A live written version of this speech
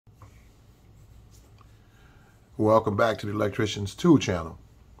Welcome back to the Electrician's Tool channel.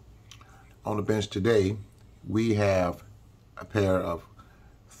 On the bench today, we have a pair of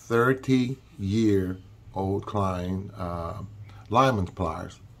 30-year-old Klein Lineman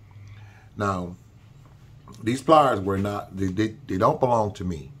pliers. Now, these pliers were not, they don't belong to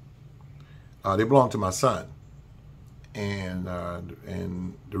me. They belong to my son. And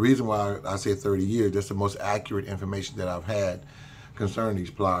the reason why I say 30 years, that's the most accurate information that I've had concerning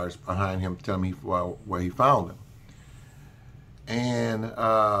these pliers behind him telling me where he found them. And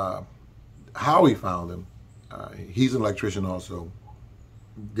how he found them, he's an electrician also.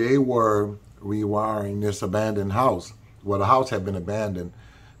 They were rewiring this abandoned house. Well, the house had been abandoned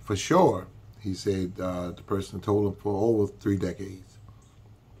for sure. He said the person told him for over 3 decades.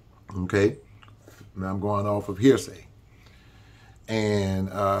 Okay, now I'm going off of hearsay. And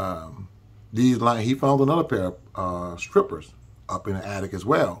he found another pair of strippers up in the attic as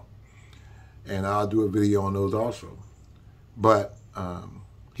well. And I'll do a video on those also. But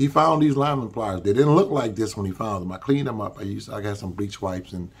he found these lineman pliers. They didn't look like this when he found them. I cleaned them up. I got some bleach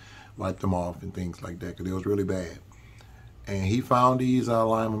wipes and wiped them off and things like that because it was really bad. And he found these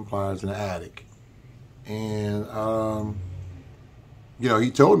lineman pliers in the attic. And, you know, he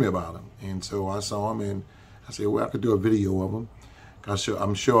told me about them. And so I saw them and I said, well, I could do a video of them.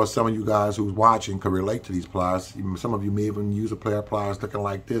 I'm sure some of you guys who's watching could relate to these pliers. Some of you may even use a pair of pliers looking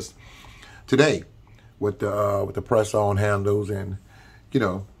like this today, with the press-on handles and, you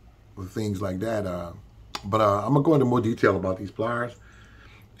know, with things like that. But I'm gonna go into more detail about these pliers,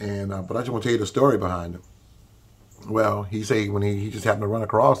 and but I just want to tell you the story behind them. Well, he said when he just happened to run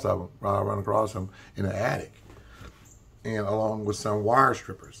across them in the attic, and along with some wire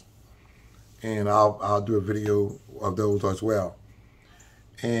strippers, and I'll do a video of those as well.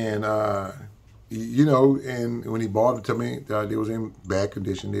 And you know, and when he bought them to me, they was in bad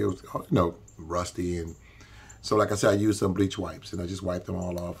condition. They was, you know, rusty, and so like I said, I used some bleach wipes and I just wiped them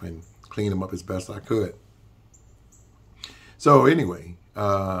all off and cleaned them up as best I could. So anyway,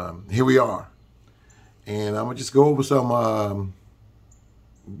 here we are, and I'm gonna just go over some,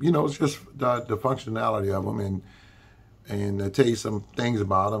 you know, it's just the functionality of them, and tell you some things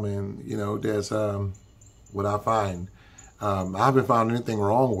about them, and you know, there's what I find. I haven't found anything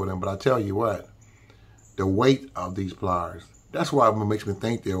wrong with them, but I tell you what, the weight of these pliers, that's why it makes me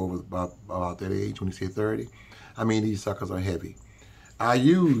think they're over about that age when you say 30. I mean, these suckers are heavy. I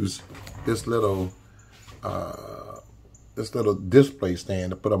use this little display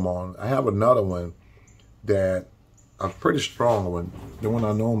stand to put them on. I have another one that, a pretty strong one, the one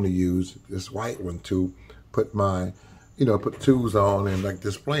I normally use, this white one to put my, you know, put tools on and like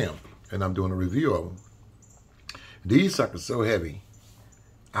display them. And I'm doing a review of them. These suckers so heavy,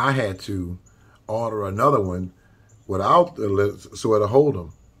 I had to order another one without the lids so it'll hold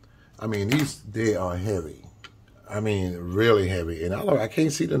them. I mean, they are heavy. I mean, really heavy. And I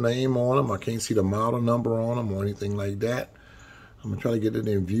can't see the name on them. I can't see the model number on them or anything like that. I'm gonna try to get it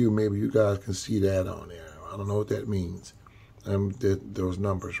in view. Maybe you guys can see that on there. I don't know what that means. Those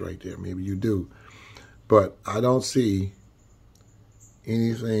numbers right there. Maybe you do. But I don't see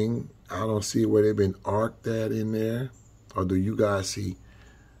anything. I don't see where they've been arced at in there. Or do you guys see?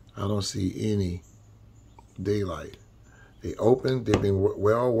 I don't see any daylight. They opened. They've been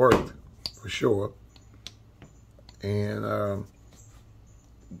well worked for sure. And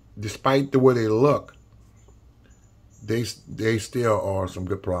despite the way they look, they still are some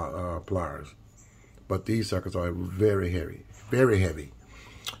good pliers. But these suckers are very heavy, very heavy.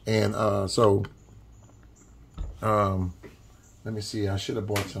 And let me see. I should have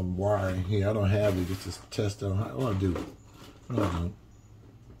bought some wire in here. I don't have it just to test them. What do I do?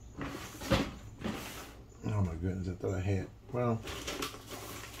 Oh my goodness! I thought I had. Well,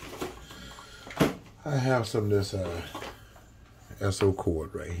 I have some of this SO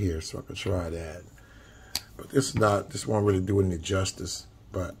cord right here, so I can try that. But this won't really do any justice.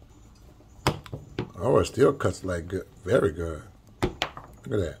 But oh, it still cuts like good, very good.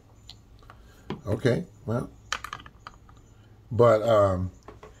 Look at that. Okay, well. But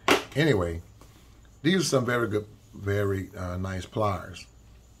anyway, these are some very good, very nice pliers,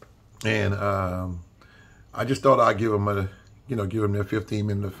 and I just thought I'd give them give them their 15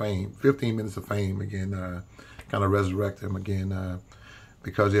 minutes of fame. 15 minutes of fame again, kind of resurrect them again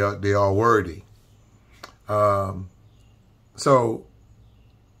because they are worthy. So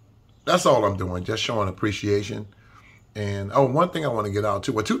that's all I'm doing, just showing appreciation. And oh, one thing I want to get out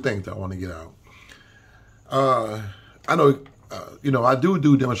too. Well, 2 things I want to get out. I know. You know, I do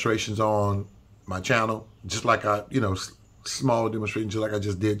demonstrations on my channel, just like small demonstrations, just like I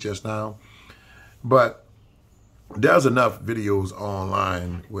just did just now. But there's enough videos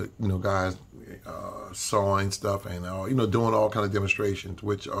online with, guys sawing stuff and doing all kind of demonstrations,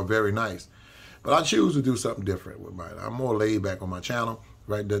 which are very nice. But I choose to do something different with mine. I'm more laid back on my channel,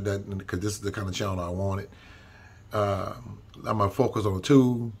 right? Because this is the kind of channel I wanted. I'm gonna focus on a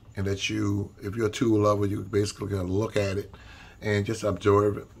tool, and that if you're a tool lover, you basically gotta look at it and just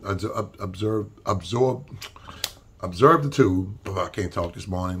observe the tool. Oh, I can't talk this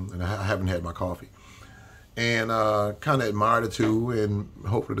morning, and I haven't had my coffee. And kind of admire the tool, and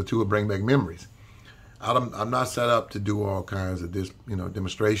hopefully the tool will bring back memories. I'm not set up to do all kinds of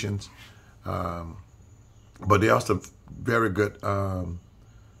demonstrations, but there are some very good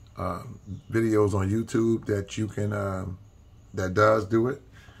videos on YouTube that you can that does do it.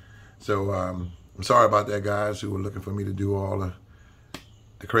 So I'm sorry about that, guys, who were looking for me to do all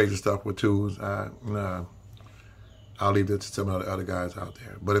the crazy stuff with tools. I'll leave that to some of the other guys out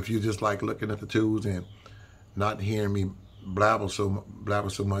there. But if you just like looking at the tools and not hearing me blabber so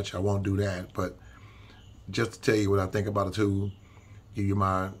much, I won't do that. But just to tell you what I think about a tool, give you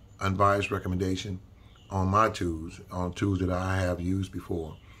my unbiased recommendation on my tools, on tools that I have used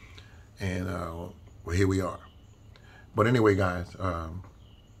before. And well, here we are. But anyway, guys,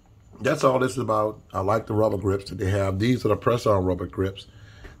 that's all this is about. I like the rubber grips that they have. These are the press-on rubber grips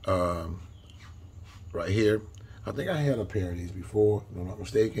right here. I think I had a pair of these before, if I'm not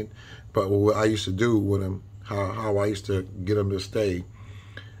mistaken. But what I used to do with them, how I used to get them to stay,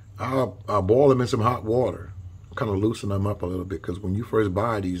 I'll boil them in some hot water, kind of loosen them up a little bit, because when you first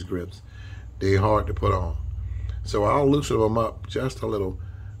buy these grips, they're hard to put on. So I'll loosen them up just a little,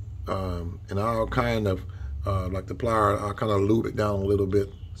 and I'll kind of, like the plier, I'll kind of lube it down a little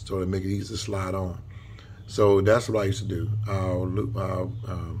bit so to make it easy to slide on. So that's what I used to do.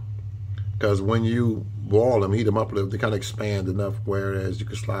 Because when you boil them, heat them up a little, they kind of expand enough, whereas you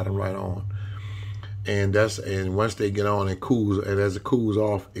can slide them right on. And once they get on, it cools, and as it cools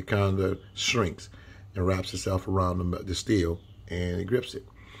off, it kind of shrinks and wraps itself around the steel, and it grips it.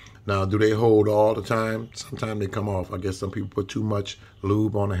 Now, do they hold all the time? Sometimes they come off. I guess some people put too much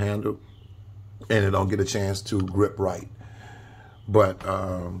lube on the handle, and they don't get a chance to grip right. But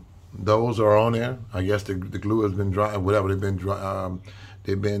those are on there. I guess the glue has been dry, whatever,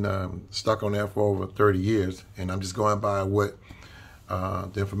 they've been stuck on there for over 30 years, and I'm just going by what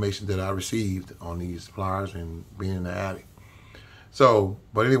the information that I received on these pliers and being in the attic. So,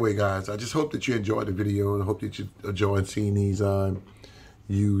 but anyway, guys, I just hope that you enjoyed the video. I hope that you enjoyed seeing these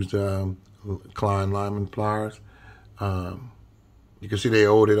used Klein Lineman pliers. You can see they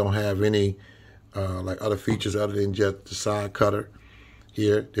don't have any like other features other than just the side cutter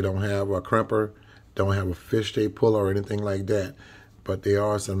here. They don't have a crimper, don't have a fishtail puller or anything like that, but they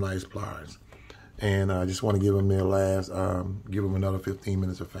are some nice pliers. And I just want to give them their last, give them another 15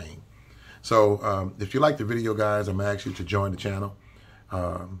 minutes of fame. So if you like the video, guys, I'm asking you to join the channel.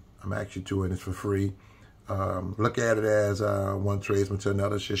 I'm asking you to, and it's for free. Look at it as one tradesman to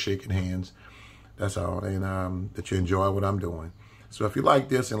another, just shaking hands. That's all, and that you enjoy what I'm doing. So if you like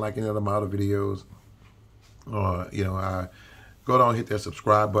this and like any other my other videos, go down and hit that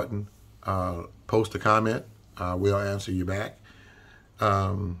subscribe button. Post a comment. We'll answer you back.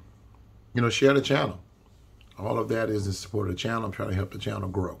 Share the channel. All of that is in support of the channel. I'm trying to help the channel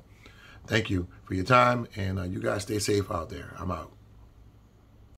grow. Thank you for your time, and you guys stay safe out there. I'm out.